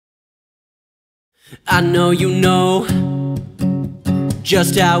I know you know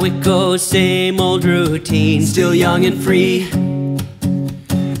just how it goes, same old routine, still young and free,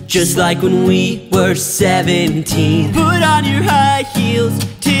 just like when we were 17. Put on your high heels,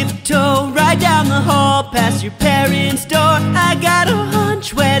 tiptoe right down the hall, past your parents' door. I got a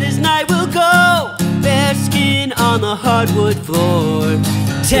hunch wet as night will go, bare skin on the hardwood floor.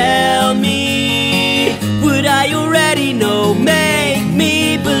 Tell me, would I already know? Make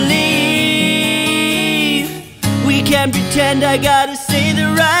me believe. We can pretend I gotta say the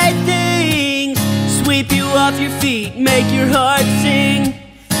right things, sweep you off your feet, make your heart sing.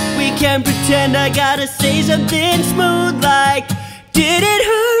 We can pretend I gotta say something smooth like, did it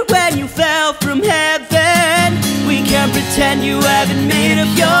hurt when you fell from heaven? We can pretend you haven't made up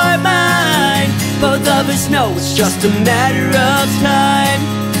your mind. Both of us know it's just a matter of time.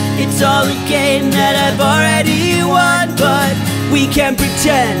 It's all a game that I've already won, but we can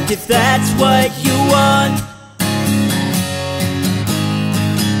pretend if that's what you want.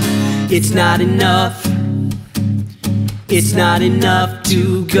 It's not enough. It's not enough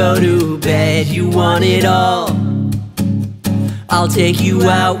to go to bed. You want it all. I'll take you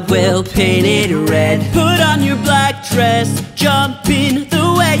out, we'll paint it red. Put on your black dress, jump in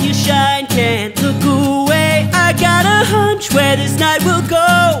the way you shine, can't look away. I got a hunch where this night will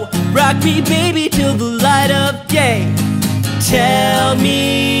go. Rock me baby till the light of day. Tell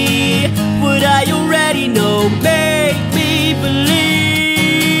me, would I already know? Make me believe.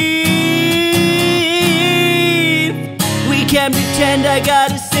 We can pretend I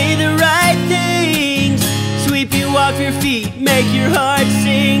gotta say the right things, sweep you off your feet, make your heart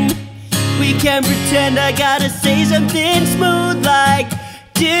sing. We can pretend I gotta say something smooth like,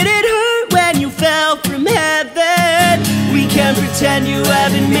 did it hurt when you fell from heaven? We can pretend you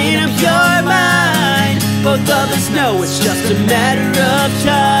haven't made up your mind. Both of us know it's just a matter of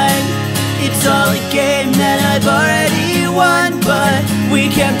time. It's all a game that I've already won, but we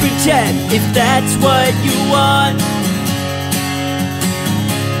can pretend if that's what you want.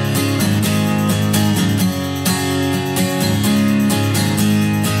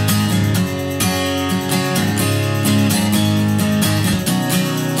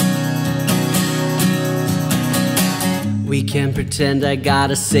 We can pretend I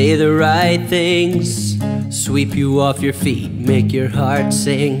gotta say the right things, sweep you off your feet, make your heart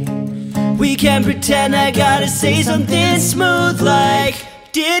sing. We can pretend I gotta say something smooth like,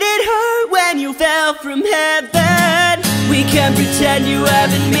 did it hurt when you fell from heaven? We can pretend you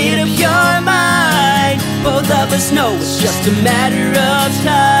haven't made up your mind. Both of us know it's just a matter of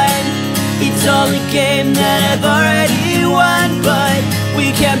time. It's all a game that I've already won, but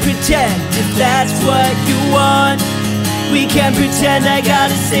we can pretend if that's what you want. We can pretend I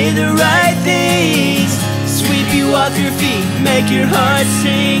gotta say the right things, sweep you off your feet, make your heart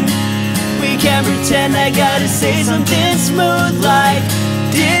sing. We can pretend I gotta say something smooth like,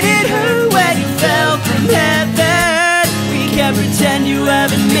 did it hurt when you fell from heaven? We can pretend you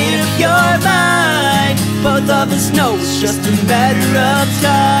haven't made up your mind. Both of us know it's just a matter of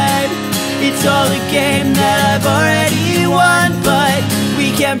time. It's all a game that I've already won, but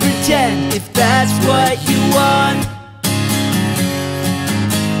we can pretend if that's what you want.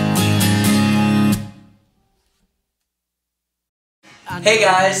 Hey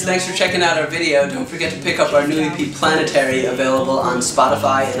guys, thanks for checking out our video. Don't forget to pick up our new EP Planetary, available on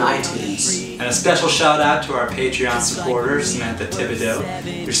Spotify and iTunes. And a special shout out to our Patreon supporter, Samantha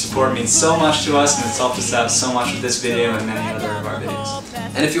Thibodeau. Your support means so much to us, and it's helped us out so much with this video and many other of our videos.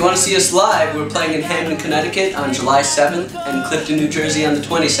 And if you want to see us live, we're playing in Hamden, Connecticut on July 7th and Clifton, New Jersey on the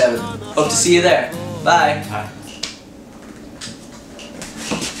 27th. Hope to see you there. Bye. Bye.